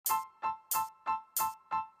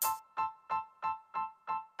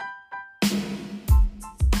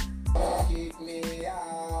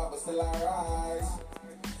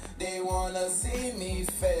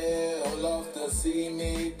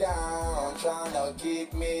down, they'll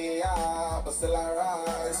kick me out, but still I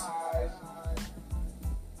rise.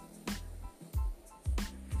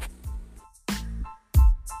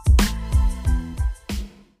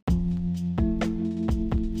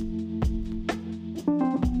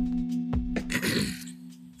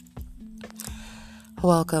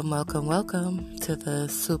 Welcome to the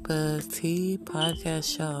Super T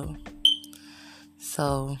podcast show.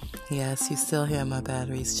 So, yes, you still hear my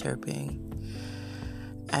batteries chirping.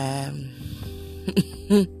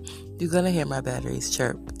 You're going to hear my batteries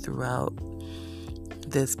chirp throughout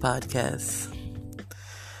this podcast.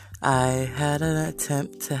 I had an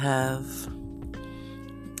attempt to have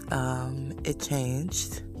it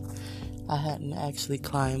changed. I hadn't actually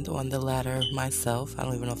climbed on the ladder myself. I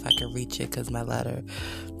don't even know if I can reach it because my ladder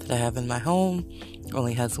that I have in my home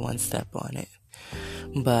only has one step on it.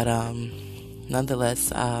 But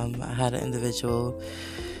nonetheless, I had an individual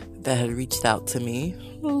that had reached out to me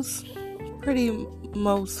who's for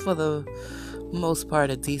the most part,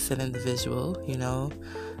 a decent individual. You know,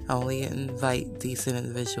 I only invite decent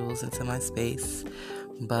individuals into my space,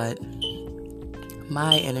 but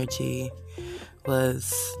my energy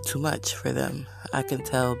was too much for them. I can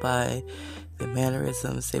tell by the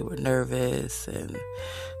mannerisms. They were nervous and,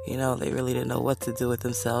 they really didn't know what to do with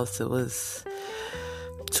themselves. It was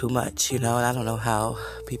too much, and I don't know how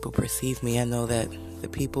people perceive me. I know that the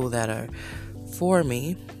people that are for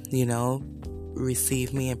me,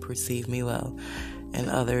 receive me and perceive me well. And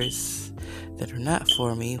others that are not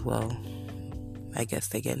for me, well, I guess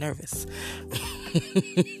they get nervous.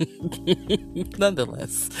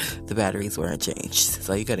 Nonetheless, the batteries weren't changed,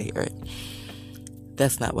 so you're gonna hear it.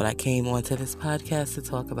 That's not what I came onto this podcast to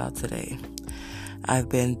talk about today. I've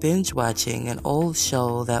been binge watching an old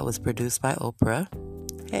show that was produced by Oprah.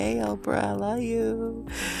 Hey Oprah, I love you.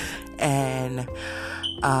 And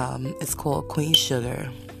it's called Queen Sugar.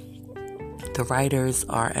 The writers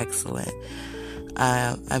are excellent.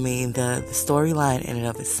 The storyline in and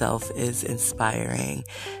of itself is inspiring,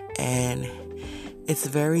 and it's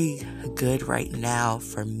very good right now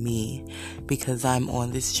for me because I'm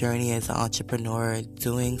on this journey as an entrepreneur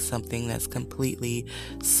doing something that's completely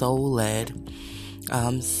soul-led.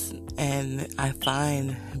 And I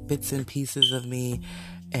find bits and pieces of me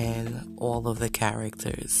in all of the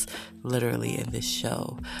characters, literally, in this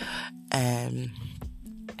show. And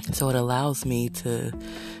so it allows me to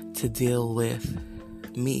deal with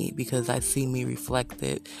me because I see me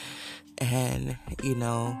reflected, and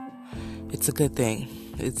it's a good thing.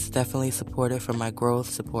 It's definitely supportive for my growth,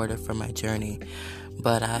 supportive for my journey.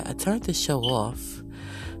 But I turned the show off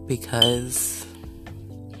because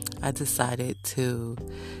I decided to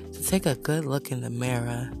take a good look in the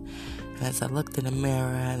mirror. And as I looked in the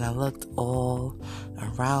mirror and I looked all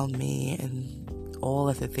around me and all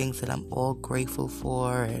of the things that I'm all grateful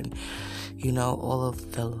for, and all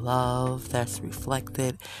of the love that's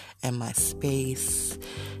reflected in my space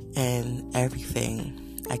and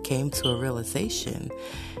everything, I came to a realization.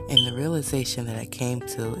 And the realization that I came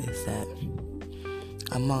to is that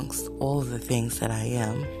amongst all of the things that I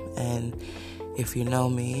am, and if you know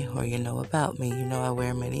me or you know about me, I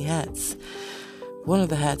wear many hats. One of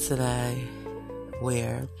the hats that I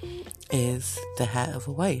wear is the hat of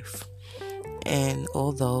a wife. And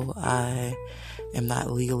although I am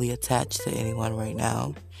not legally attached to anyone right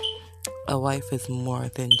now, a wife is more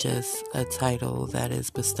than just a title that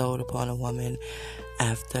is bestowed upon a woman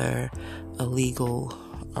after a legal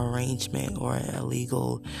arrangement or a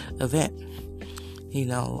legal event.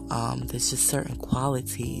 There's just certain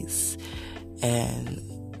qualities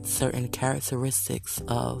and certain characteristics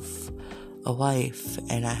of a wife,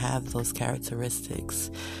 and I have those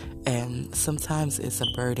characteristics. And sometimes it's a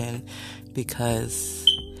burden because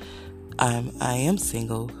I am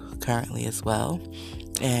single currently as well,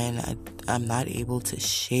 and I'm not able to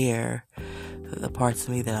share the parts of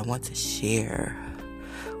me that I want to share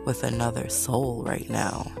with another soul right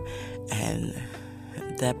now, and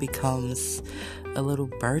that becomes a little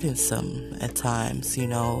burdensome at times,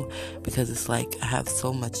 because it's like I have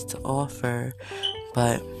so much to offer,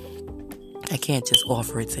 but I can't just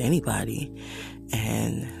offer it to anybody,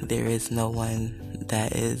 and there is no one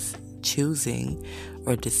that is choosing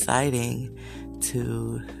or deciding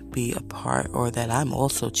to be a part, or that I'm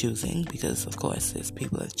also choosing, because of course there's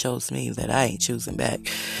people that chose me that I ain't choosing back,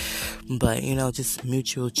 but just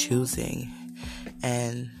mutual choosing.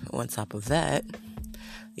 And on top of that,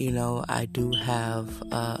 I do have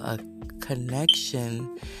a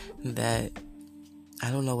connection that I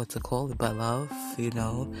don't know what to call it but love,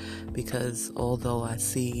 because although I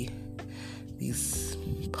see these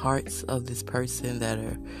parts of this person that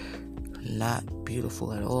are not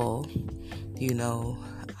beautiful at all,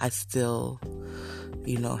 I still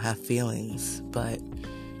have feelings, but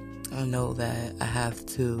I know that I have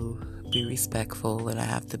to be respectful and I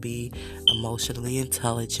have to be emotionally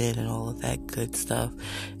intelligent and all of that good stuff,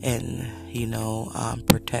 and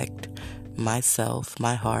protect myself,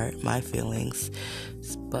 my heart, my feelings.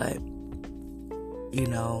 But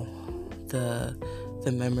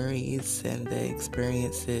the memories and the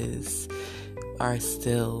experiences are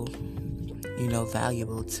still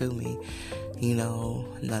valuable to me,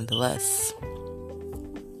 nonetheless.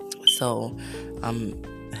 So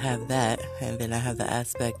have that, and then I have the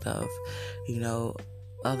aspect of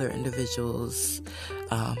other individuals,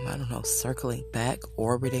 circling back,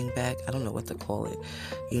 orbiting back, I don't know what to call it.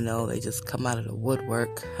 They just come out of the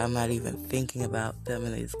woodwork. I'm not even thinking about them,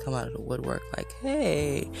 and they just come out of the woodwork like,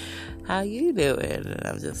 hey, how you doing? And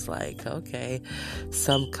I'm just like, okay.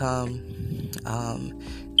 Some come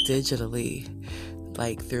digitally,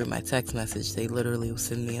 like through my text message. They literally will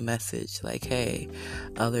send me a message like, hey.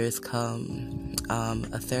 Others come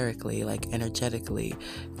etherically, like energetically,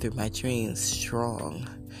 through my dreams, strong.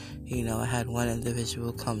 I had one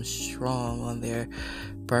individual come strong on their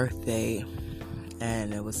birthday,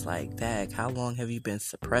 and it was like, dag, how long have you been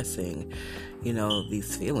suppressing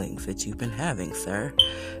these feelings that you've been having, sir?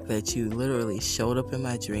 That you literally showed up in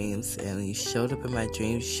my dreams, and you showed up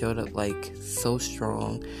like so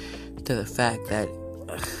strong, to the fact that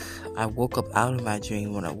I woke up out of my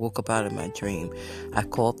dream. When I woke up out of my dream, I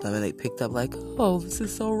called them and they picked up like, oh, this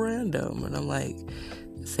is so random. And I'm like,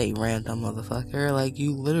 say random, motherfucker. Like,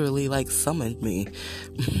 you literally like summoned me.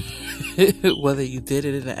 Whether you did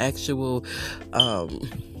it in an actual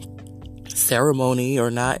ceremony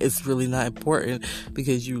or not, it's really not important,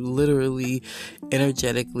 because you literally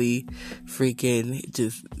energetically freaking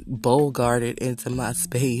just bogarted into my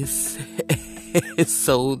space.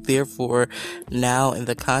 So therefore, now in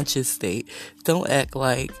the conscious state, don't act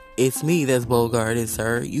like it's me that's bogarted,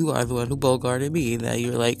 sir. You are the one who bogarted me. Now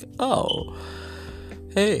you're like, oh,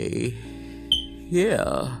 hey,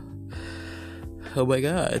 yeah, oh my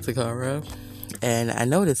God, Takara. And I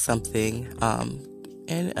noticed something,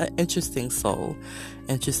 and an interesting soul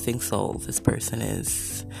this person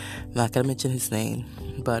is. I'm not gonna mention his name,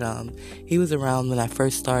 but he was around when I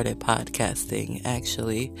first started podcasting,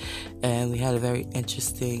 actually, and we had a very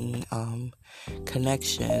interesting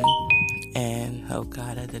connection. And oh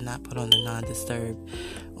God, I did not put on the non-disturb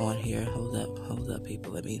on here. Hold up,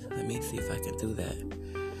 people. Let me see if I can do that.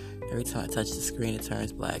 Every time I touch the screen, it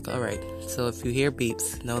turns black. All right. So if you hear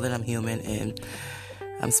beeps, know that I'm human and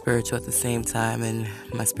I'm spiritual at the same time, and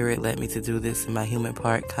my spirit led me to do this, and my human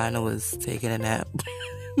part kind of was taking a nap.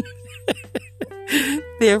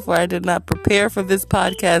 Therefore, I did not prepare for this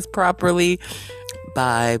podcast properly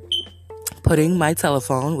by putting my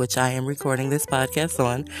telephone, which I am recording this podcast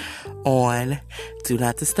on Do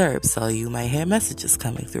Not Disturb. So you might hear messages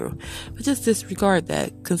coming through. But just disregard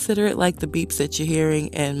that. Consider it like the beeps that you're hearing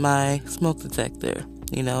in my smoke detector.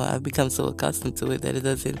 I've become so accustomed to it that it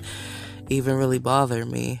doesn't even really bother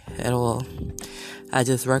me at all. I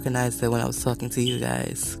just recognized that when I was talking to you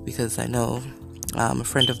guys, because I know a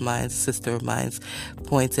friend of mine, sister of mine,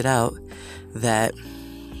 pointed out that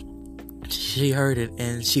she heard it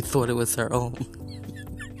and she thought it was her own.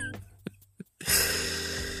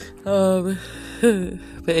 But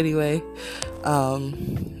anyway,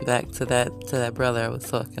 back to that brother I was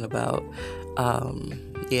talking about.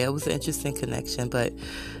 It was an interesting connection, but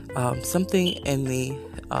something in me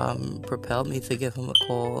propelled me to give him a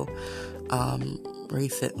call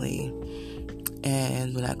recently.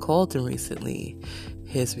 And when I called him recently,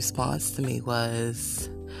 his response to me was,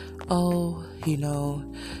 oh,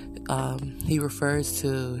 he refers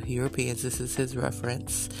to Europeans, this is his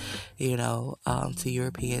reference, to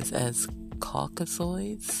Europeans as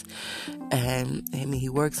Caucasoids. And he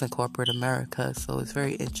works in corporate America, so it's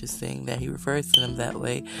very interesting that he refers to them that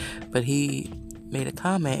way. But he made a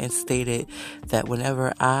comment and stated that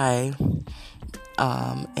whenever I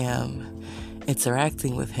am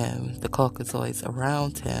interacting with him, the Caucasoids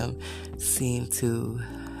around him seem to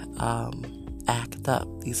act up.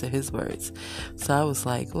 These are his words. So I was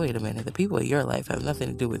like, wait a minute, the people in your life have nothing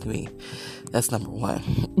to do with me. That's number one.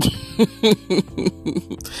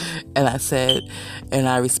 And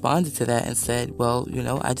I responded to that and said, well,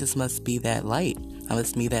 I just must be that light. I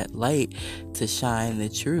must be that light to shine the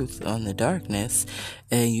truth on the darkness,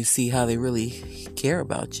 and you see how they really care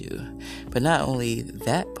about you. But not only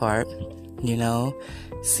that part,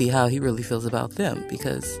 see how he really feels about them.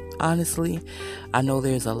 Because honestly, I know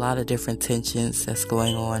there's a lot of different tensions that's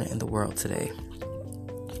going on in the world today.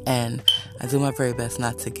 And I do my very best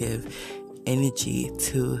not to give energy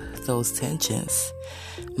to those tensions.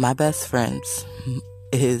 My best friends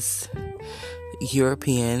is,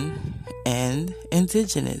 European and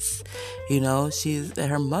indigenous.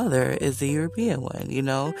 Her mother is the European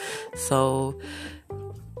one, so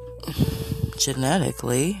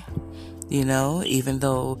genetically, even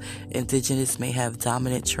though indigenous may have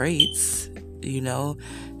dominant traits,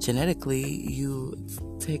 genetically you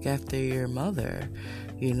take after your mother,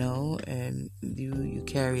 and you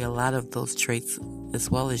carry a lot of those traits as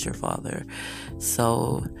well as your father.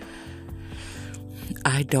 So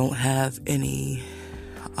I don't have any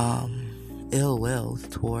ill will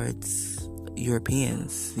towards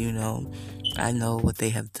Europeans. I know what they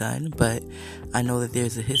have done, but I know that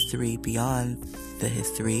there's a history beyond the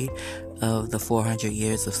history of the 400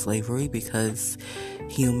 years of slavery, because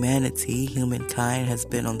humankind has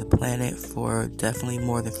been on the planet for definitely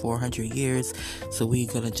more than 400 years. So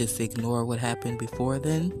we're going to just ignore what happened before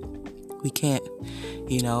then? We can't.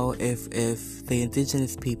 If the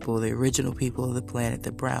indigenous people, the original people of the planet,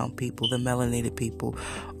 the brown people, the melanated people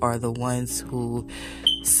are the ones who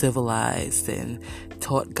civilized and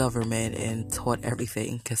taught government and taught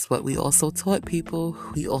everything, guess what? We also taught people.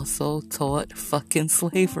 We also taught fucking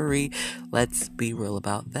slavery. Let's be real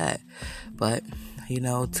about that. But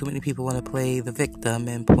too many people want to play the victim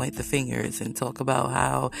and point the fingers and talk about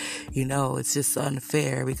how, it's just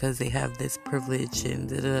unfair because they have this privilege and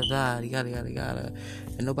yada, yada, yada.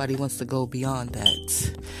 And nobody wants to go beyond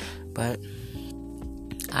that. But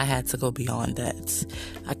I had to go beyond that.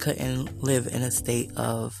 I couldn't live in a state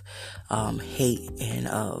of hate and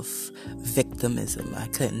of victimism. I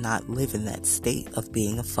could not live in that state of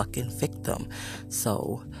being a fucking victim.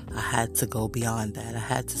 So I had to go beyond that. I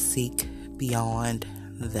had to seek beyond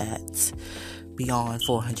that, beyond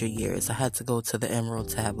 400 years. I had to go to the Emerald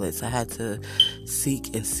Tablets. I had to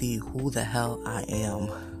seek and see who the hell I am.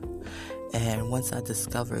 And once I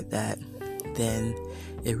discovered that, then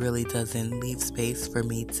it really doesn't leave space for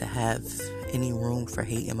me to have any room for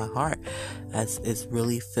hate in my heart, as it's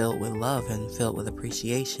really filled with love and filled with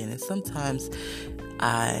appreciation. And sometimes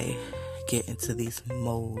I get into these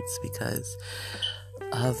modes because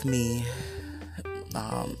of me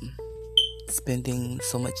spending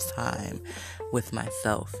so much time with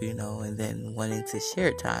myself, and then wanting to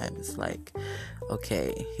share time. It's like,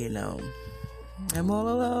 okay, I'm all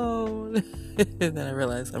alone. And then I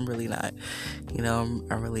realize I'm really not.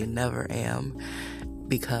 I really never am,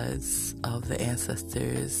 because of the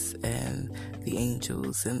ancestors and the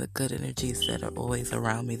angels and the good energies that are always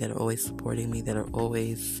around me, that are always supporting me, that are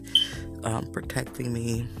always protecting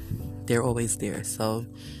me. They're always there. So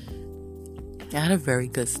I had a very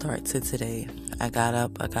good start to today. I got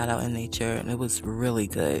up, I got out in nature, and it was really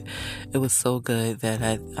good. It was so good that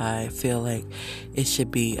I feel like it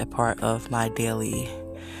should be a part of my daily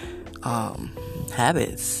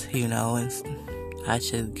habits, and I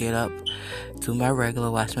should get up, do my regular,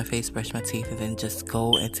 wash my face, brush my teeth, and then just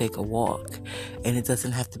go and take a walk. And it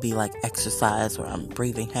doesn't have to be like exercise where I'm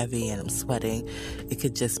breathing heavy and I'm sweating. It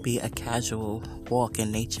could just be a casual walk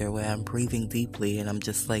in nature where I'm breathing deeply and I'm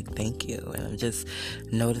just like, thank you. And I'm just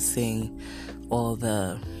noticing all of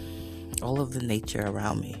the nature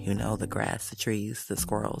around me, the grass, the trees, the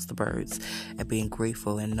squirrels, the birds, and being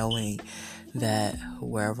grateful and knowing that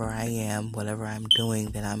wherever I am, whatever I'm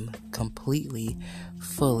doing, that I'm completely,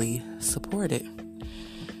 fully supported.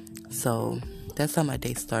 So that's how my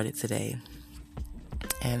day started today.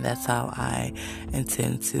 And that's how I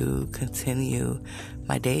intend to continue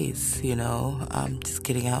my days, just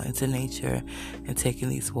getting out into nature and taking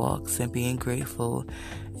these walks and being grateful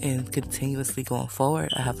and continuously going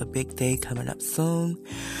forward. I have a big day coming up soon.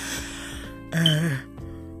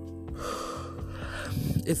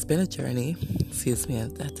 It's been a journey. Excuse me, I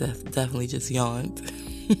definitely just yawned.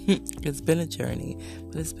 It's been a journey,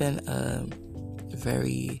 but it's been a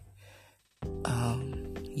very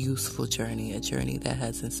useful journey, a journey that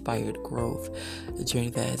has inspired growth, a journey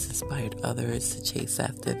that has inspired others to chase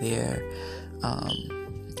after their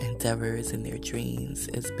endeavors and their dreams.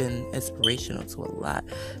 It's been inspirational to a lot,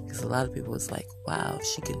 because a lot of people was like, wow, if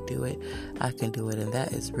she can do it, I can do it. And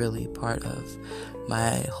that is really part of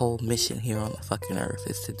my whole mission here on the fucking earth,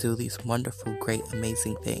 is to do these wonderful, great,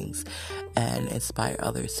 amazing things and inspire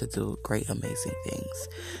others to do great, amazing things.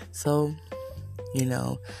 So,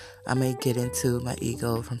 I may get into my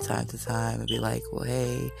ego from time to time and be like, well,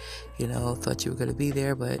 hey, thought you were going to be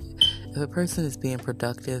there. But if a person is being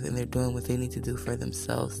productive and they're doing what they need to do for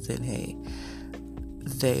themselves, then hey,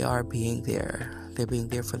 they are being there. They're being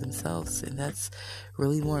there for themselves. And that's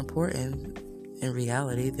really more important in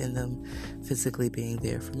reality than them physically being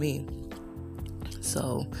there for me.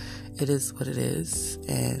 So it is what it is.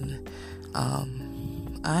 And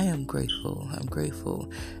I am grateful. I'm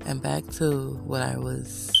grateful. And back to what I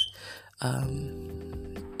was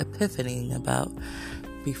epiphany about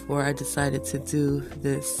before I decided to do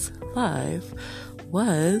this live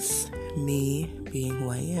was me being who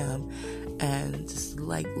I am, and just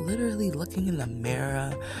like literally looking in the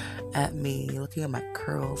mirror at me, looking at my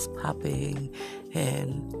curls popping.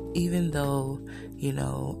 And even though,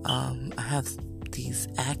 I have these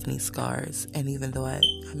acne scars, and even though I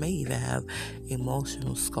may even have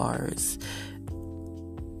emotional scars,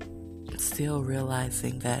 still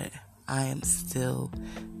realizing that I am still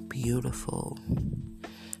beautiful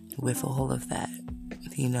with all of that,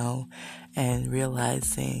 and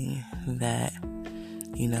realizing that,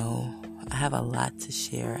 I have a lot to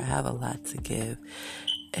share, I have a lot to give,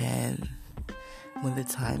 and when the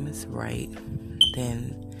time is right,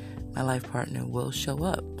 then my life partner will show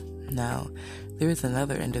up. Now, there is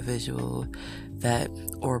another individual that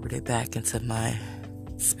orbited back into my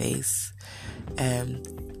space, and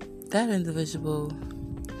that individual,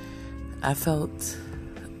 I felt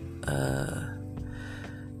a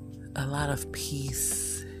lot of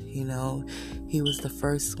peace. He was the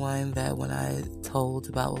first one that when I told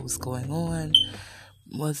about what was going on,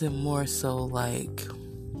 wasn't more so like,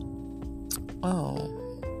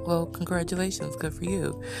 oh, well, congratulations, good for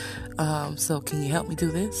you. So can you help me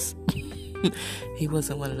do this? He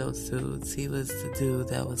wasn't one of those dudes. He was the dude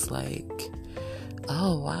that was like,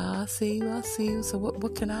 oh, wow, I see you. So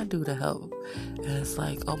what can I do to help? And it's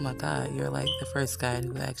like, oh my God, you're like the first guy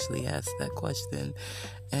who actually asked that question.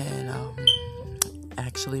 And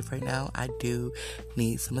actually right now I do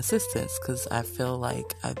need some assistance, because I feel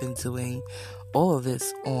like I've been doing all of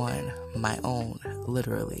this on my own,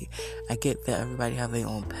 literally. I get that everybody have their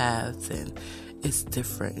own paths and it's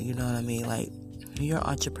different, you know what I mean? Like, you're an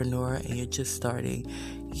entrepreneur and you're just starting.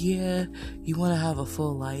 Yeah, you want to have a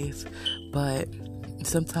full life, but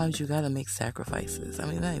sometimes you gotta make sacrifices. I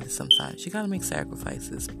mean, not even sometimes. You gotta make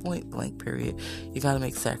sacrifices. Point blank, period. You gotta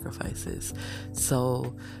make sacrifices.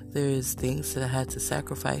 So there's things that I had to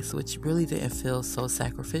sacrifice, which really didn't feel so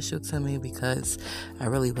sacrificial to me, because I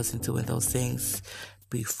really wasn't doing those things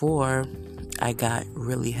before I got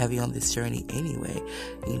really heavy on this journey anyway.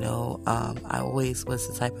 I always was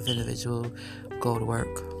the type of individual, go to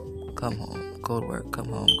work, come home, go to work, come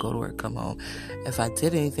home, go to work, come home. If I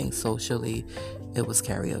did anything socially, it was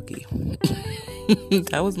karaoke.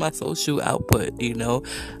 That was my social output,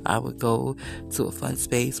 I would go to a fun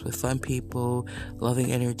space with fun people,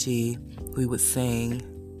 loving energy. We would sing,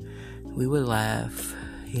 we would laugh,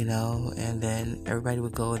 and then everybody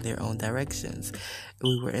would go in their own directions.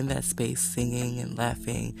 We were in that space singing and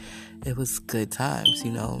laughing. It was good times,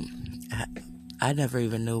 I never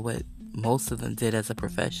even knew what most of them did as a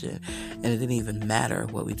profession, and it didn't even matter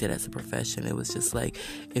what we did as a profession. It was just like,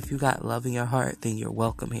 if you got love in your heart, then you're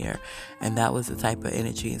welcome here. And that was the type of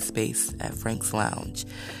energy and space at Frank's Lounge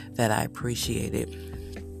that I appreciated.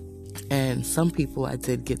 And some people, I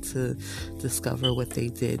did get to discover what they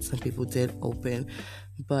did. Some people did open,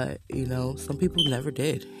 but some people never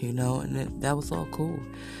did, and that was all cool.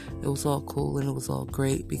 It was all cool and it was all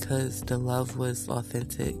great, because the love was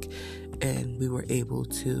authentic and we were able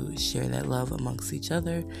to share that love amongst each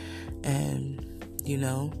other and,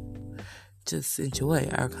 just enjoy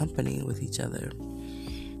our company with each other.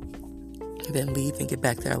 Then leave and get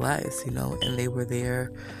back to our lives, and they were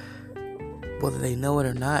there, whether they know it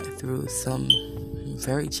or not, through some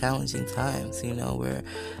very challenging times, where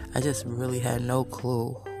I just really had no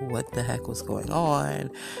clue what the heck was going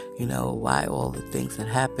on, why all the things that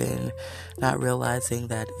happened, not realizing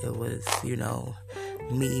that it was,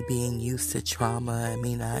 me being used to trauma and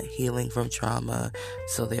me not healing from trauma,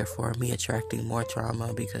 so therefore me attracting more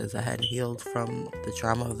trauma because I hadn't healed from the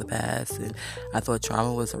trauma of the past, and I thought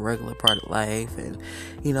trauma was a regular part of life, and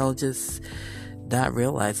just not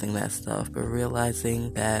realizing that stuff, but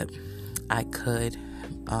realizing that I could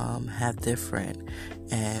have different,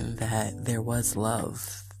 and that there was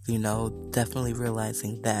love, definitely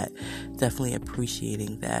realizing that, definitely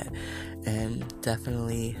appreciating that, and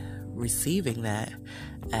definitely receiving that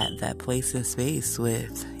at that place and space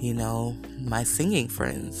with, my singing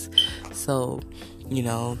friends. So,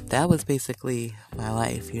 that was basically my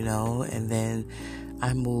life, and then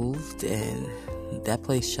I moved and that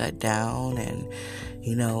place shut down, and,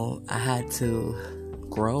 I had to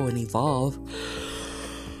grow and evolve.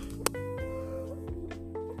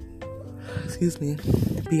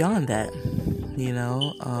 Beyond that,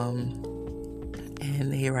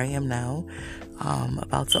 and here I am now,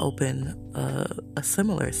 about to open a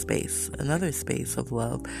similar space, another space of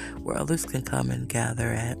love where others can come and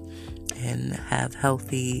gather at and have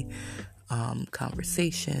healthy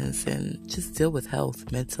conversations and just deal with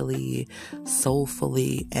health mentally,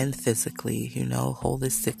 soulfully, and physically,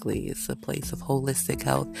 holistically. It's a place of holistic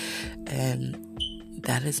health, and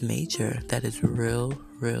that is major. That is real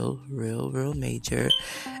major.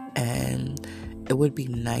 And it would be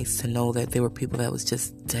nice to know that there were people that was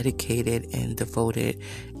just dedicated and devoted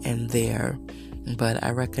and there. But I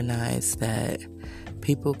recognize that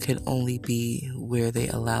people can only be where they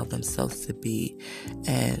allow themselves to be.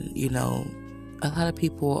 And, a lot of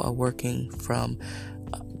people are working from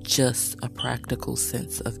just a practical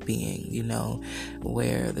sense of being,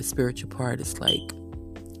 where the spiritual part is like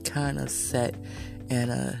kind of set in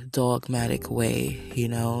a dogmatic way,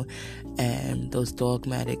 and those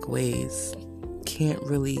dogmatic ways can't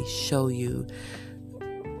really show you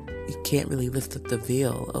can't really lift up the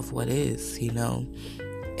veil of what is,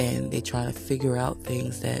 and they're trying to figure out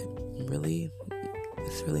things that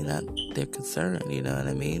it's really not their concern, you know what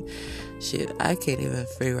I mean? Shit, I can't even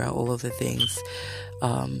figure out all of the things,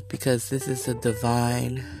 because this is a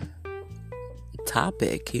divine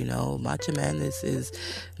topic, Macho Madness is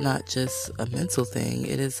not just a mental thing,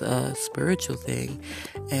 it is a spiritual thing,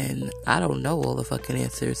 and I don't know all the fucking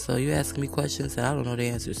answers, so you asking me questions that I don't know the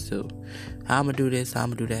answers to. How I'm gonna do this, how I'm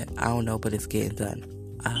gonna do that, I don't know, but it's getting done,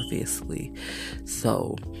 obviously.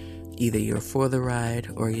 So either you're for the ride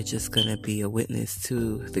or you're just gonna be a witness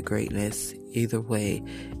to the greatness. Either way,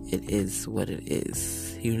 it is what it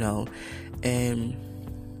is, and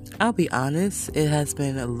I'll be honest, it has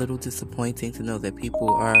been a little disappointing to know that people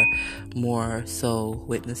are more so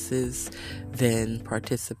witnesses than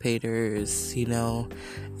participators,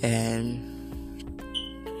 and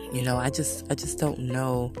I just don't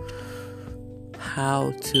know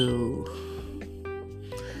how to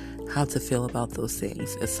feel about those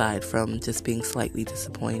things, aside from just being slightly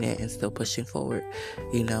disappointed and still pushing forward.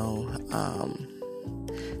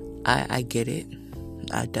 I get it.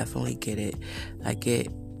 I definitely get it. I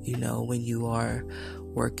get, when you are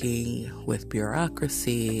working with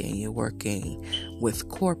bureaucracy and you're working with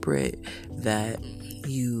corporate, that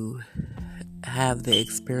you have the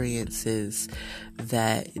experiences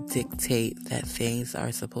that dictate that things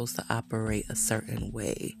are supposed to operate a certain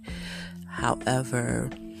way. However,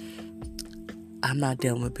 I'm not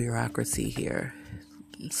dealing with bureaucracy here.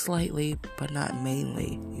 Slightly, but not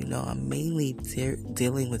mainly. I'm mainly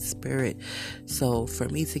dealing with spirit. So for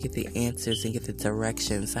me to get the answers and get the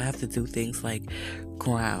directions, I have to do things like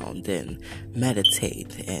ground and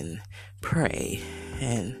meditate and pray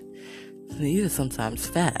and even sometimes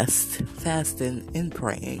fast and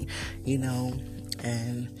praying,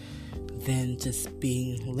 and then just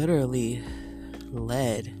being literally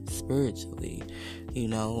led spiritually,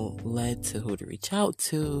 led to who to reach out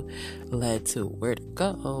to, led to where to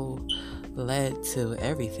go, led to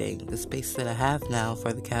everything. The space that I have now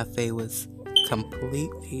for the cafe was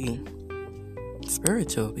completely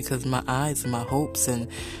spiritual, because my eyes and my hopes, and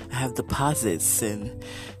I have deposits and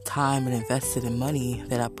time and invested in money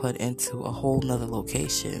that I put into a whole nother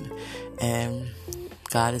location, and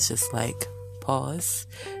God is just like, pause,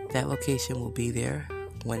 that location will be there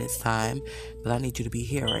when it's time, but I need you to be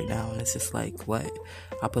here right now. And it's just like, what?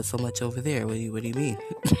 I put so much over there. What do you mean?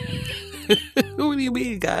 What do you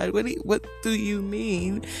mean, God? What do you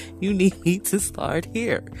mean? You need me to start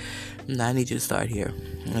here. No, I need you to start here.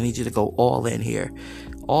 I need you to go all in here.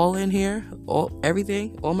 All in here?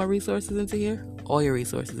 Everything? All my resources into here? All your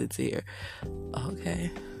resources into here.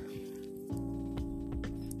 Okay.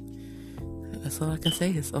 That's all I can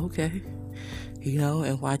say is okay.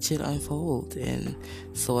 And watch it unfold. And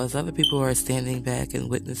so as other people are standing back and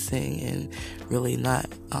witnessing and really not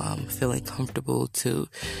feeling comfortable to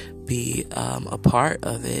be a part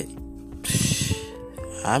of it,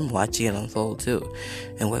 I'm watching it unfold too.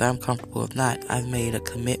 And whether I'm comfortable or not, I've made a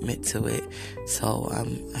commitment to it. So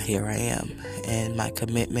here I am. And my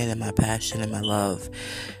commitment and my passion and my love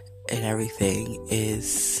and everything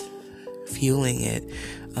is fueling it,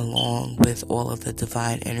 along with all of the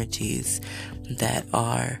divine energies that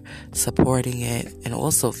are supporting it and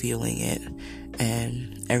also fueling it.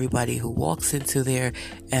 And everybody who walks into there,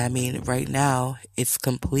 right now it's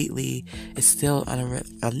still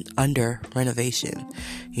under renovation.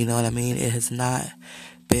 You know what I mean? It has not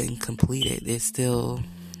been completed. It's still,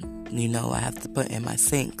 I have to put in my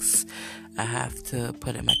sinks. I have to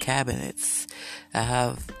put in my cabinets. I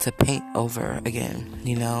have to paint over again,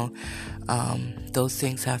 those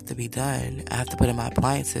things have to be done. I have to put in my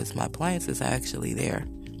appliances. My appliances are actually there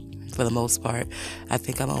for the most part. I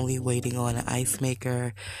think I'm only waiting on an ice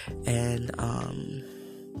maker and,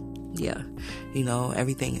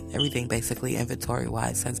 everything basically inventory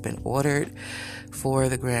wise has been ordered for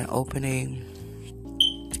the grand opening.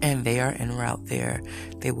 and they are en route there.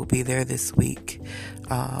 They will be there this week.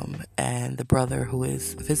 And the brother who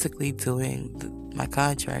is physically doing my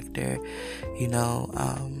contractor, he's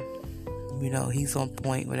on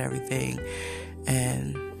point with everything.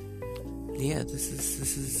 And yeah, this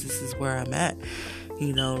is where I'm at,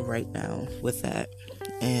 right now with that.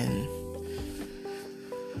 And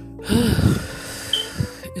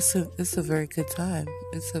it's a very good time.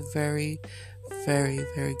 It's a very, very,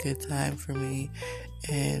 very good time for me.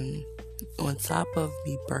 And on top of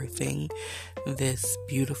me birthing this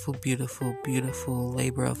beautiful, beautiful, beautiful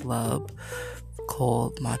labor of love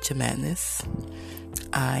called Matcha Madness,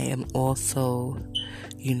 I am also,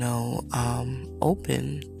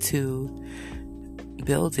 open to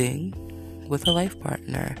building with a life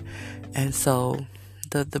partner. And so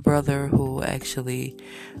the brother who actually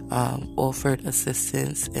offered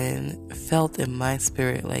assistance and felt in my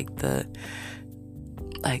spirit he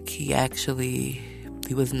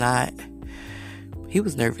was nervous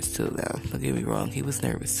too, though. Don't get me wrong, he was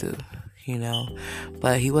nervous too,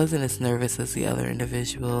 but he wasn't as nervous as the other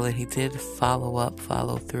individual, and he did follow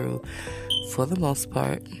through for the most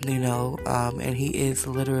part, and he is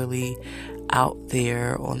literally out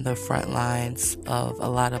there on the front lines of a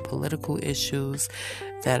lot of political issues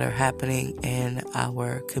that are happening in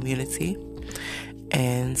our community.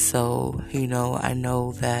 And so, I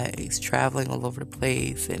know that he's traveling all over the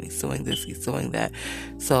place and he's doing this, he's doing that.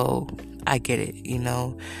 So I get it,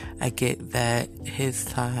 I get that his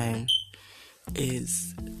time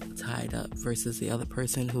is tied up versus the other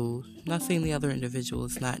person who, I'm not saying the other individual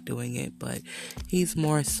is not doing it, but he's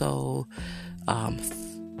more so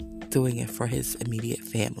doing it for his immediate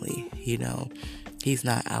family. He's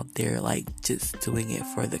not out there just doing it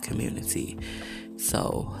for the community.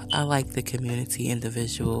 So I like the community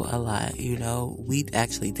individual a lot. We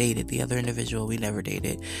actually dated. The other individual we never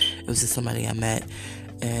dated. It was just somebody I met,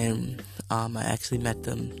 and I actually met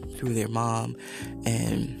them through their mom,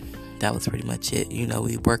 and that was pretty much it.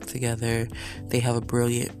 We worked together. They have a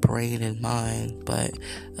brilliant brain and mind, but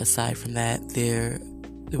aside from that, there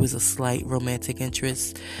was a slight romantic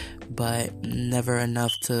interest, but never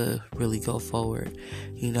enough to really go forward,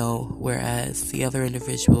 whereas the other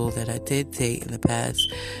individual that I did date in the past,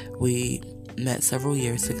 we met several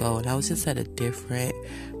years ago, and I was just at a different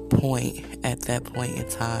point at that point in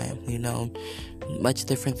time, much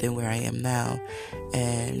different than where I am now.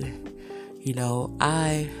 And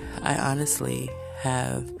I honestly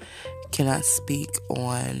cannot speak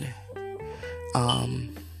on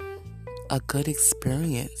a good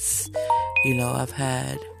experience. I've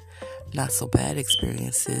had not so bad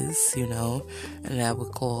experiences, and I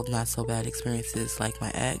would call not so bad experiences like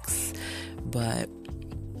my ex, but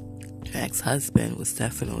my ex-husband was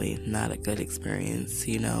definitely not a good experience,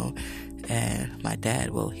 and my dad,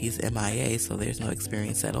 well, he's MIA, so there's no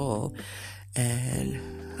experience at all. And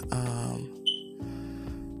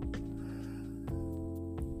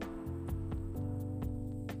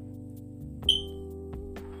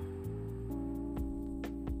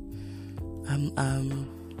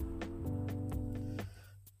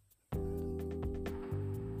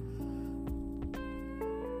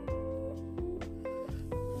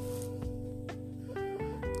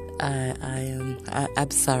I'm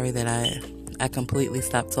sorry that I completely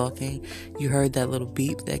stopped talking. You heard that little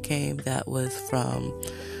beep that came. That was from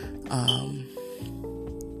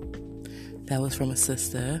a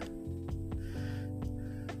sister.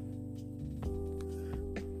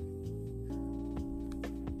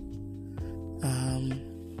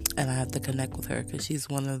 And I have to connect with her because she's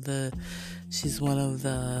one of the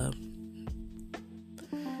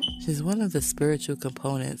spiritual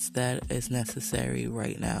components that is necessary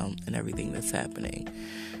right now in everything that's happening.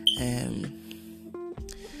 And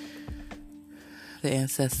the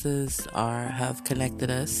ancestors have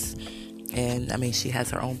connected us. And I mean, she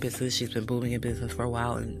has her own business. She's been booming in business for a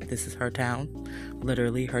while, and this is her town,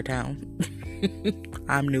 literally her town.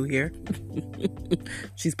 I'm new here.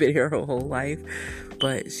 She's been here her whole life,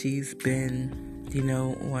 but she's been,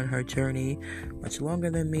 on her journey much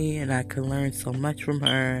longer than me, and I could learn so much from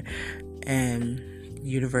her. And the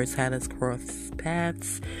universe had us cross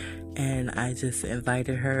paths, and I just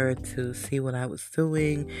invited her to see what I was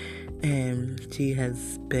doing, and she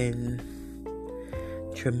has been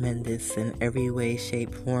tremendous in every way,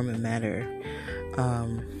 shape, form, and matter.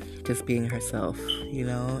 Just being herself,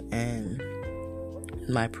 and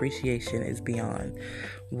my appreciation is beyond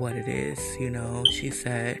what it is. She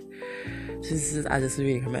said, I just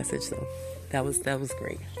reading her message though. That was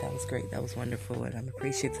great. That was great. That was wonderful, and I'm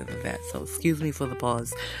appreciative of that. So excuse me for the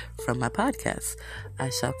pause from my podcast. I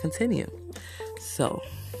shall continue. So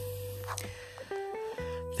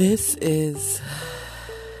this is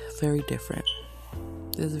very different.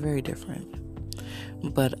 It's very different.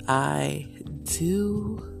 But I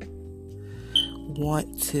do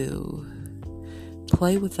want to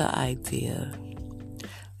play with the idea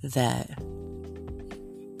that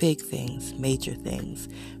big things, major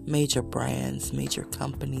brands, major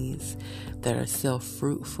companies that are still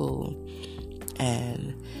fruitful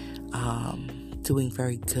and doing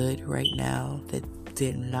very good right now, that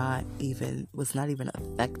was not even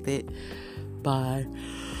affected by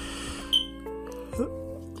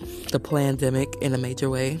the pandemic in a major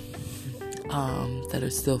way, that are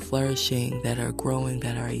still flourishing, that are growing,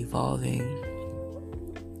 that are evolving,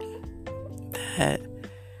 that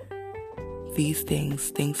these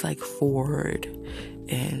things like Ford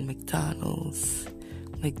and McDonald's,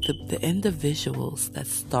 like the individuals that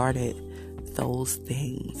started those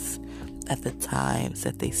things at the times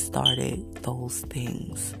that they started those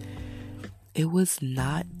things, it was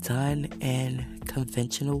not done in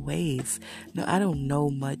conventional ways. Now, I don't know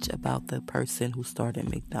much about the person who started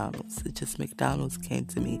McDonald's. It just McDonald's came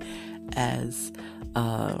to me as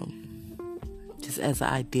just as an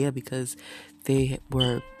idea, because they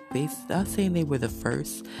were not saying they were the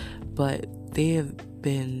first, but they have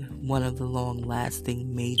been one of the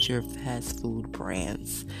long-lasting major fast food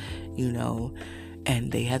brands,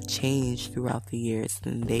 and they have changed throughout the years,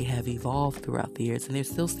 and they have evolved throughout the years, and they're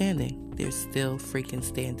still standing. They're still freaking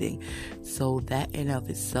standing. So that in of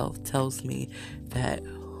itself tells me that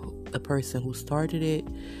the person who started it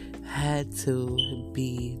had to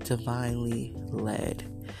be divinely led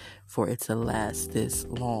for it to last this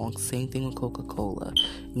long. Same thing with Coca-Cola,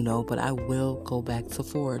 but I will go back to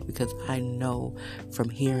Ford, because I know from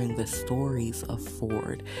hearing the stories of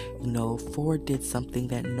Ford, Ford did something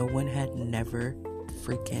that no one had never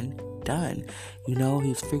freaking done. He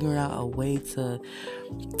was figuring out a way to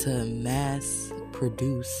mass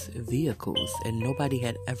produce vehicles, and nobody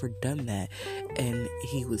had ever done that. And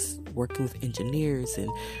he was working with engineers and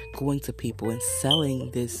going to people and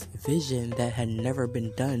selling this vision that had never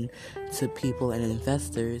been done to people and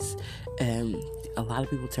investors, and a lot of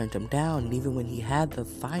people turned him down. And even when he had the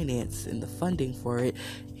finance and the funding for it,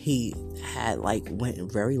 he had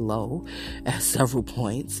went very low at several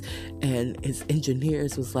points, and his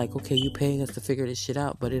engineers was like, okay, you paying us to figure this shit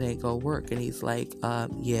out, but it ain't gonna work. And he's like,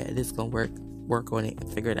 yeah, it is gonna work on it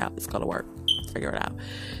and figure it out. It's gonna work, figure it out.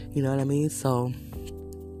 You know what I mean? So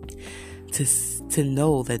to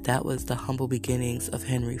know that was the humble beginnings of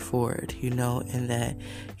Henry Ford, and that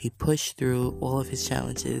he pushed through all of his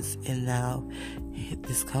challenges, and now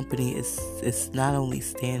this company is not only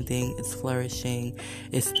standing, it's flourishing,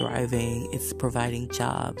 it's thriving, it's providing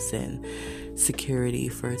jobs and security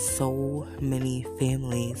for so many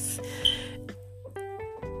families.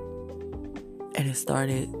 And it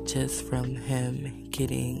started just from him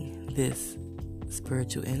getting this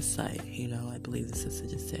spiritual insight. I believe the sister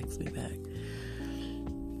just texted me back.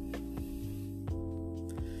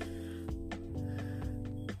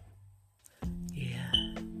 Yeah,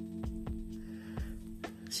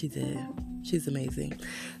 she did. She's amazing.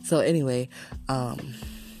 So anyway,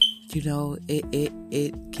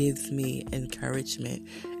 it gives me encouragement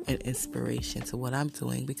and inspiration to what I'm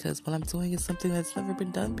doing, because what I'm doing is something that's never been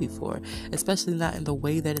done before, especially not in the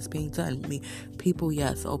way that it's being done. People,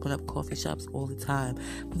 yes, open up coffee shops all the time,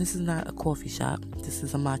 but this is not a coffee shop. This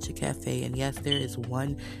is a matcha cafe, and yes, there is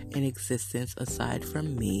one in existence aside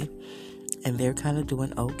from me, and they're kind of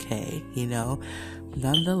doing okay,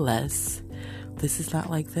 Nonetheless, this is not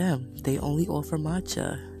like them. They only offer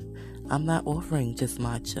matcha. I'm not offering just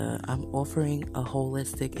matcha. I'm offering a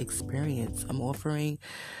holistic experience. I'm offering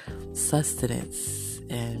sustenance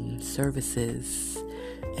and services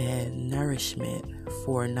and nourishment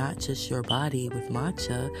for not just your body with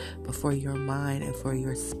matcha, but for your mind and for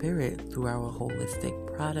your spirit through our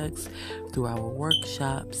holistic products, through our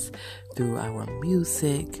workshops, through our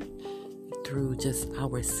music, through just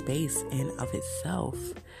our space in of itself.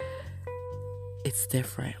 It's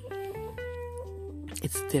different.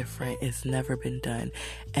 It's different. It's never been done.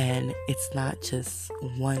 And it's not just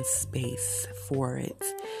one space for it.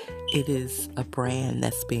 It is a brand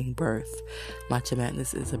that's being birthed. Matcha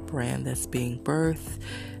Madness is a brand that's being birthed,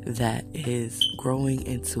 that is growing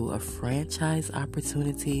into a franchise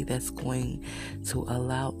opportunity that's going to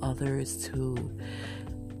allow others to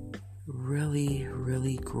really,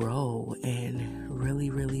 really grow and really,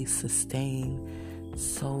 really sustain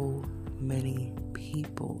so many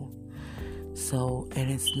people. And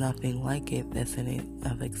it's nothing like it that's in it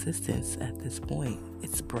of existence at this point.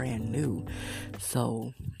 It's brand new.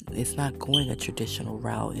 So it's not going a traditional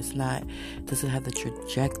route. Doesn't have the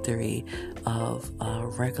trajectory of a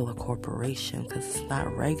regular corporation, because it's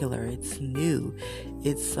not regular, it's new.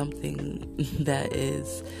 It's something that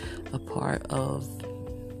is a part of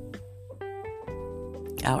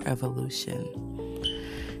our evolution.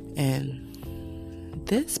 And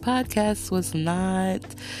this podcast was not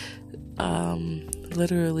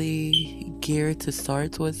literally geared to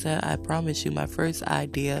start towards that. I promise you, my first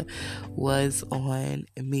idea was on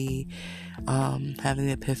me having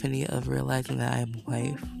the epiphany of realizing that I am a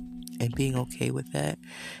wife and being okay with that.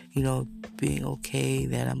 Being okay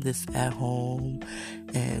that I'm just at home,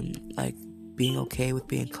 and like being okay with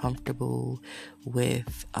being comfortable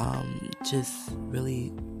with just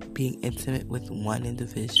really being intimate with one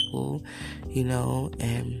individual,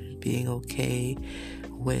 and being okay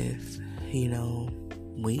with,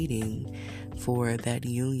 waiting for that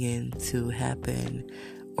union to happen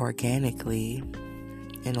organically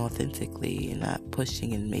and authentically, and not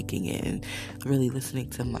pushing and making it, and really listening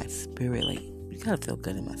to my spirit. Like, you gotta feel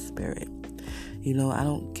good in my spirit. I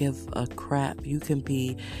don't give a crap. You can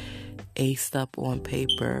be aced up on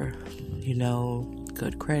paper,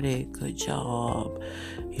 good credit, good job,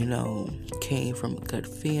 came from a good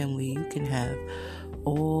family. You can have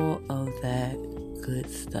all of that good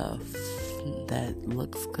stuff that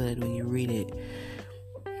looks good when you read it,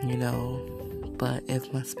 but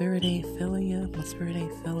if my spirit ain't feeling you, my spirit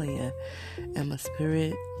ain't feeling you. And my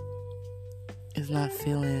spirit is not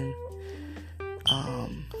feeling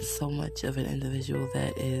so much of an individual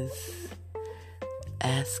that is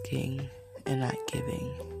asking and not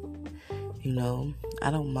giving. I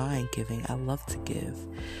don't mind giving. I love to give,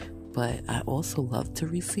 but I also love to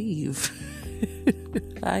receive.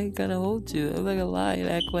 I ain't gonna hold you. I'm not gonna lie and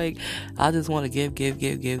act like I just want to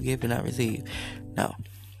give and not receive. No,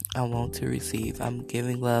 I want to receive. I'm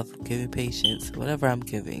giving love, giving patience, whatever I'm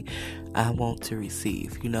giving, I want to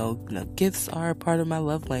receive. Gifts are a part of my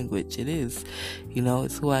love language. It is,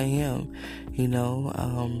 it's who I am,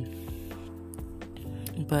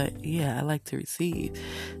 but yeah, I like to receive.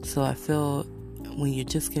 So I feel when you're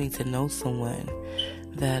just getting to know someone,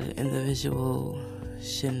 that individual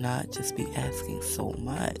should not just be asking so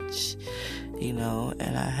much,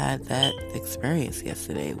 and I had that experience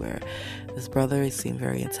yesterday where this brother, he seemed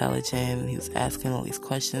very intelligent, and he was asking all these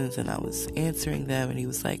questions, and I was answering them, and he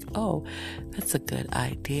was like, oh, that's a good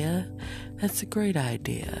idea, that's a great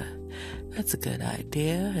idea, that's a good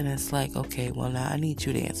idea. And it's like, okay, well, now I need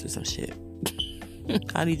you to answer some shit.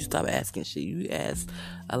 I need you to stop asking shit. You ask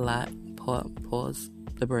a lot. Pause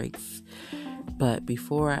the brakes. But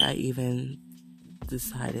before I even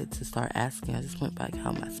decided to start asking, I just went back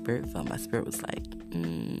how my spirit felt. My spirit was like,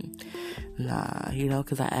 nah,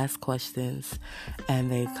 because I asked questions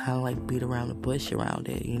and they kind of like beat around the bush around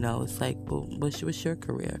it. It's like, well, what's your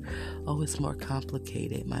career? Oh, it's more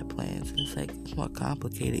complicated, my plans. And it's like, it's more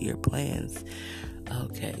complicated, your plans.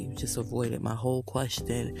 Okay, you just avoided my whole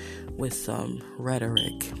question with some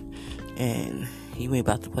rhetoric, and you ain't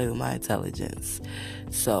about to play with my intelligence.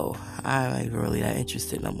 So I'm not even really that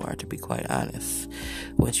interested no more, to be quite honest.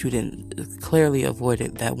 Once you didn't clearly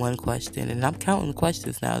avoided that one question, and I'm counting the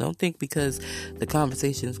questions now. Don't think because the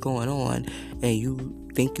conversation's going on and you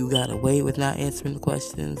think you got away with not answering the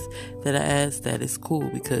questions that I asked, that it's cool,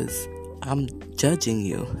 because I'm judging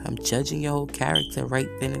you. I'm judging your whole character right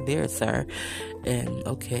then and there, sir. And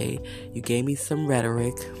okay, you gave me some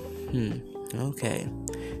rhetoric. Okay,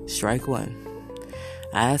 strike one.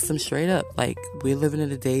 I asked him straight up, like, we're living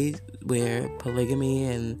in a day where polygamy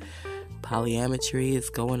and polyamorous is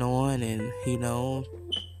going on, and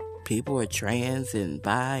people are trans and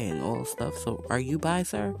bi and all stuff. So are you bi,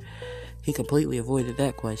 sir? He completely avoided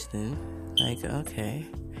that question. Like, okay,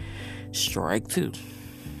 strike two.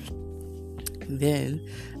 Then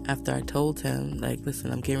after I told him, like,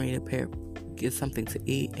 listen, I'm getting ready to get something to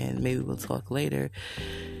eat and maybe we'll talk later,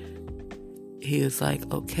 he was like,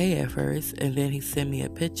 okay at first, and then he sent me a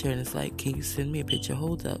picture, and it's like, can you send me a picture?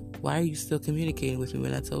 Hold up, why are you still communicating with me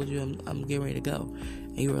when I told you I'm getting ready to go?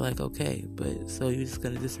 And you were like, okay, but so you're just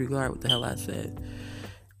gonna disregard what the hell I said?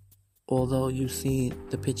 Although you've seen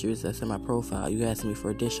the pictures that's in my profile, you asked me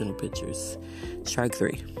for additional pictures. Strike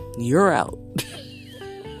three. You're out.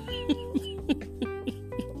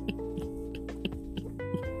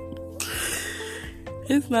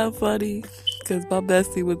 It's not funny, because my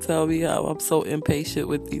bestie would tell me how I'm so impatient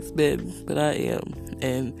with these men, but I am,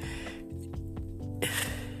 and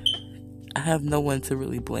I have no one to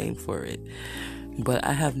really blame for it. But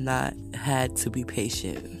I have not had to be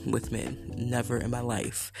patient with men, never in my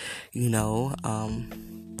life,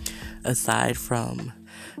 aside from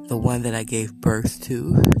the one that I gave birth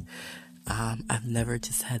to. I've never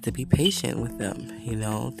just had to be patient with them.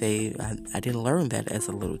 I didn't learn that as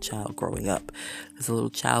a little child growing up. As a little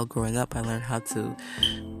child growing up, I learned how to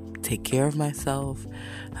take care of myself,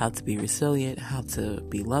 how to be resilient, how to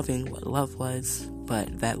be loving, what love was.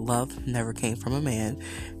 But that love never came from a man,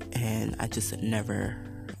 and I just never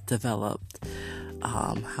developed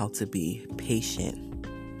how to be patient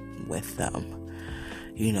with them.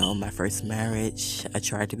 My first marriage, I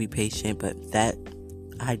tried to be patient, but that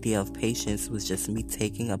idea of patience was just me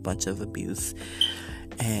taking a bunch of abuse.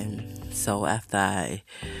 And so after I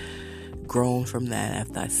grown from that,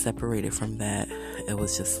 after I separated from that, it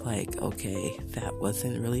was just like, okay, that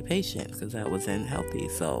wasn't really patience, because that wasn't healthy.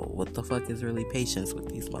 So what the fuck is really patience with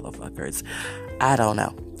these motherfuckers? I don't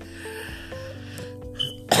know.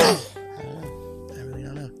 I really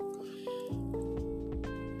don't know.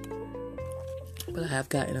 But I have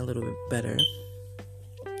gotten a little bit better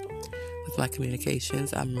with my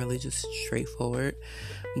communications. I'm really just straightforward,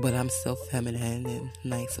 but I'm still feminine and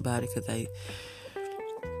nice about it, because I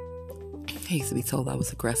used to be told I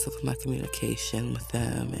was aggressive with my communication with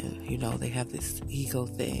them, and they have this ego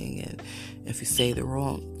thing, and if you say the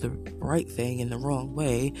right thing in the wrong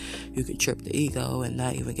way, you can trip the ego and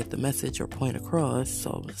not even get the message or point across.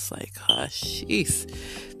 So it's like, jeez,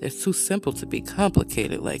 they're too simple to be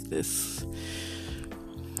complicated like this.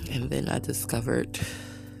 And then I discovered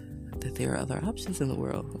that there are other options in the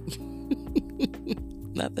world.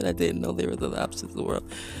 Not that I didn't know there were other options in the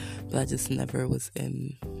world, but I just never was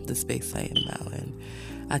in the space I am now. And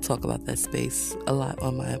I talk about that space a lot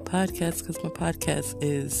on my podcast, because my podcast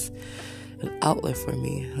is an outlet for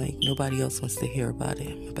me. Like, nobody else wants to hear about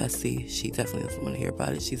it. My bestie, she definitely doesn't want to hear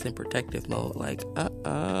about it. She's in protective mode, like,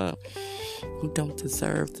 who don't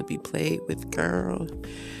deserve to be played with, girl.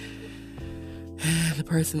 The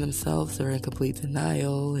person themselves are in complete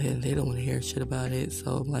denial, and they don't want to hear shit about it.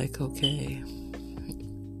 So I'm like, okay.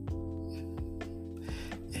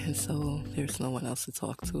 And so there's no one else to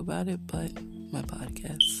talk to about it but my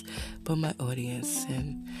podcast, but my audience.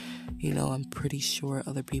 And, I'm pretty sure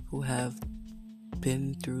other people have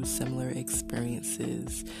been through similar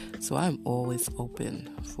experiences. So I'm always open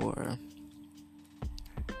for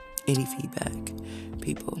any feedback,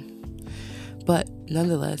 people. But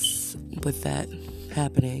nonetheless, with that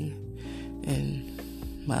happening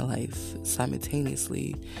in my life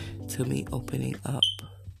simultaneously to me opening up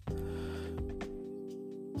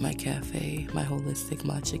my cafe, my holistic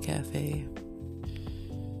matcha cafe,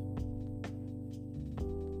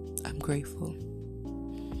 I'm grateful.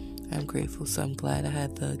 So I'm glad I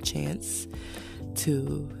had the chance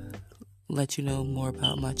to let you know more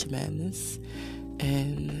about Matcha Madness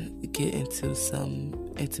and get into some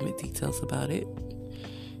intimate details about it,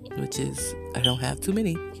 which is, I don't have too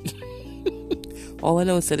many. All I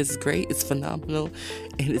know is that it's great, it's phenomenal,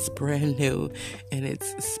 and it's brand new, and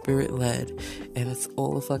it's spirit-led, and it's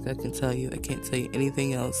all the fuck I can tell you. I can't tell you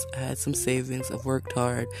anything else. I had some savings, I've worked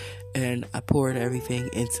hard, and I poured everything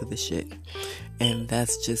into the shit, and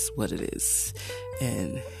that's just what it is.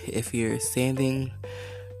 And if you're standing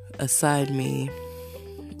aside me,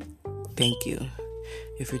 thank you.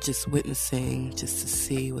 If you're just witnessing just to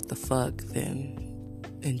see what the fuck, then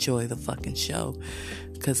enjoy the fucking show,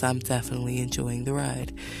 because I'm definitely enjoying the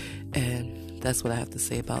ride. And that's what I have to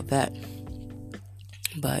say about that.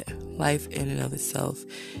 But life in and of itself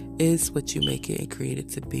is what you make it and create it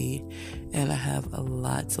to be. And I have a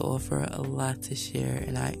lot to offer, a lot to share,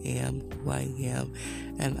 and I am who I am.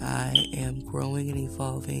 And I am growing and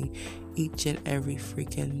evolving each and every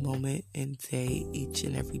freaking moment and day, each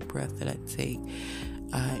and every breath that I take.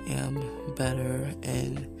 I am better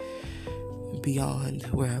and beyond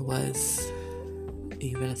where I was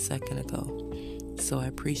even a second ago. So I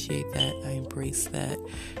appreciate that. I embrace that.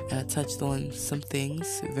 And I touched on some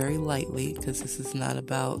things very lightly, because this is not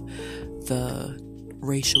about the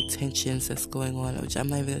racial tensions that's going on, which I'm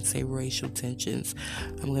not even going to say racial tensions.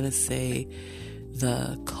 I'm going to say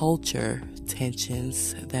the culture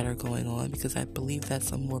tensions that are going on, because I believe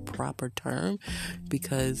that's a more proper term,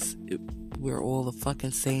 because we're all the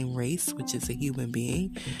fucking same race, which is a human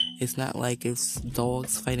being. It's not like it's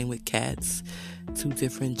dogs fighting with cats, two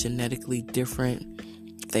different genetically different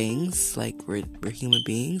things. Like, we're human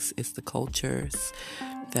beings. It's the cultures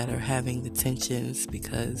that are having the tensions,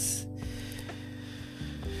 because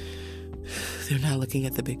they're not looking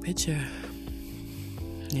at the big picture.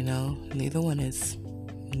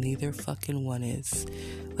 Neither fucking one is.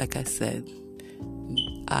 Like I said,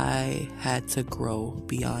 I had to grow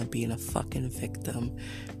beyond being a fucking victim,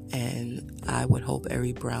 And I would hope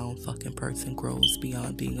every brown fucking person grows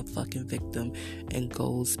beyond being a fucking victim and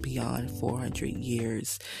goes beyond 400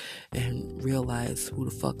 years and realize who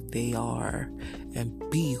the fuck they are and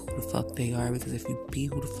be who the fuck they are. Because if you be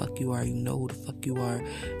who the fuck you are, you know who the fuck you are,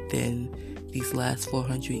 then these last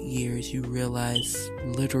 400 years you realize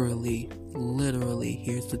literally,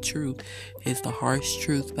 here's the truth. Here's the harsh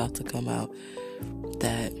truth about to come out,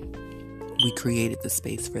 that we created the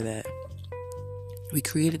space for that. We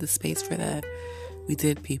created the space for that. We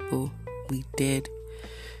did, people. We did.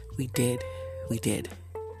 You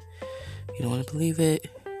don't want to believe it.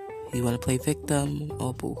 You want to play victim.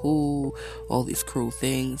 Oh, boo-hoo. All these cruel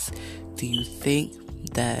things. Do you think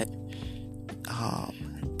that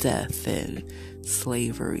death and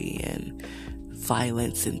slavery and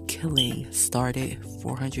violence and killing started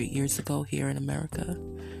 400 years ago here in America?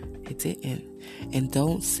 It didn't. And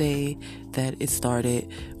don't say that it started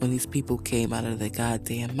when these people came out of the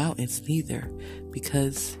goddamn mountains, neither,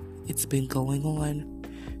 because it's been going on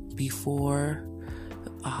before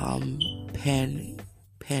Pangaea.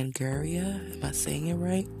 Am I saying it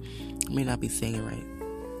right? I may not be saying it right.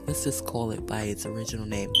 Let's just call it by its original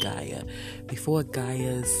name, Gaia. Before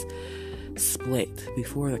Gaia's split,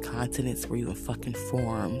 before the continents were even fucking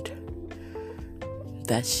formed,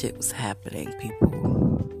 that shit was happening, people.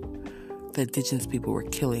 The indigenous people were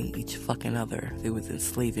killing each fucking other. They was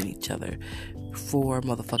enslaving each other. Before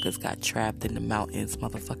motherfuckers got trapped in the mountains,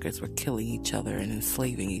 motherfuckers were killing each other and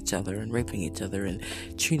enslaving each other and raping each other and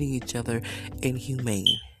treating each other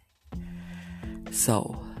inhumane.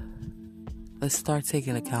 So, let's start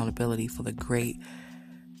taking accountability for the great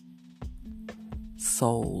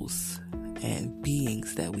souls and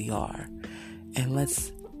beings that we are. And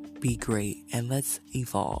let's be great, and let's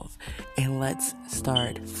evolve, and let's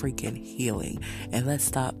start freaking healing, and let's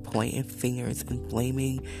stop pointing fingers and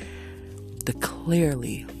blaming the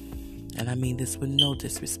clearly, and I mean this with no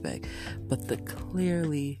disrespect, but the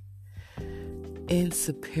clearly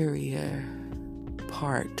insuperior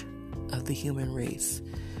part of the human race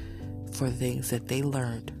for things that they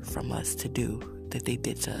learned from us to do, that they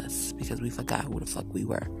did to us, because we forgot who the fuck we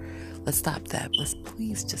were. Let's stop that. Let's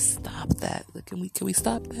please just stop that. Can we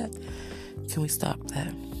stop that? Can we stop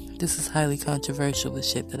that? This is highly controversial, the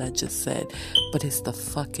shit that I just said, but it's the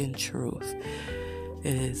fucking truth.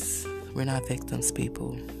 It is. We're not victims,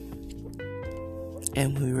 people.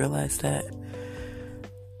 And when we realize that,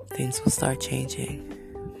 things will start changing.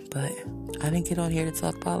 But I didn't get on here to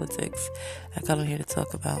talk politics. I got on here to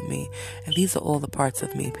talk about me. And these are all the parts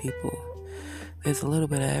of me, people. There's a little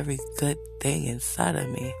bit of every good thing inside of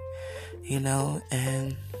me, you know,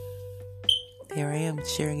 and here I am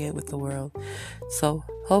sharing it with the world. So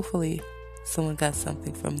hopefully someone got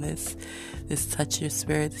something from this touch your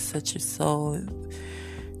spirit, this touch your soul,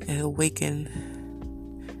 and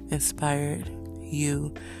awaken, inspired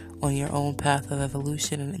you on your own path of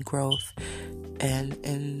evolution and growth, and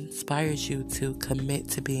inspires you to commit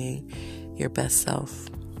to being your best self.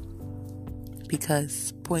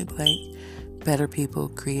 Because point blank, better people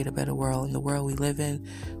create a better world, and the world we live in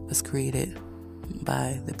was created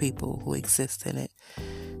by the people who exist in it.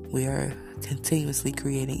 We are continuously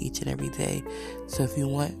creating each and every day. So if you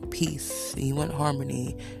want peace, and you want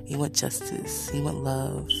harmony, you want justice, you want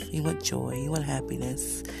love, you want joy, you want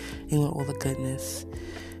happiness, you want all the goodness,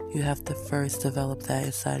 you have to first develop that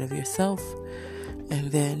inside of yourself,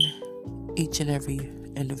 and then each and every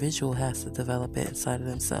individual has to develop it inside of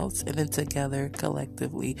themselves, and then together,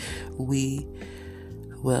 collectively, we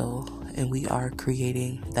will and we are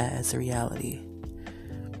creating that as a reality.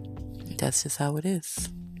 That's just how it is.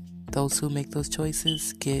 Those who make those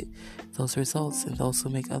choices get those results, and those who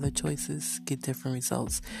make other choices get different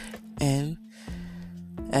results. And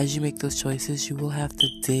as you make those choices, you will have to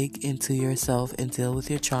dig into yourself and deal with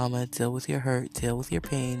your trauma, deal with your hurt, deal with your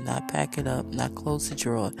pain, not pack it up, not close the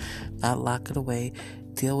drawer, not lock it away.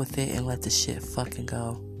 Deal with it and let the shit fucking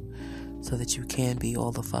go, so that you can be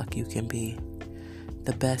all the fuck you can be,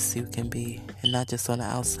 the best you can be, and not just on the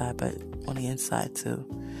outside but on the inside too.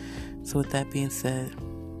 So with that being said,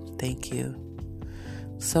 thank you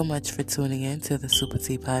so much for tuning in to the Super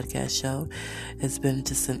T Podcast Show. It's been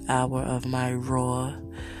just an hour of my raw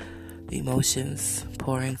emotions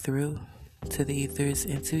pouring through to the ethers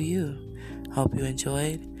and to you. Hope you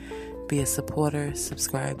enjoyed. Be a supporter,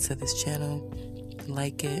 subscribe to this channel,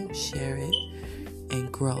 like it, share it,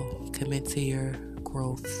 and grow. Commit to your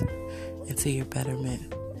growth and to your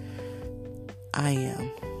betterment. I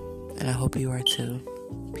am, and I hope you are too.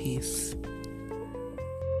 Peace.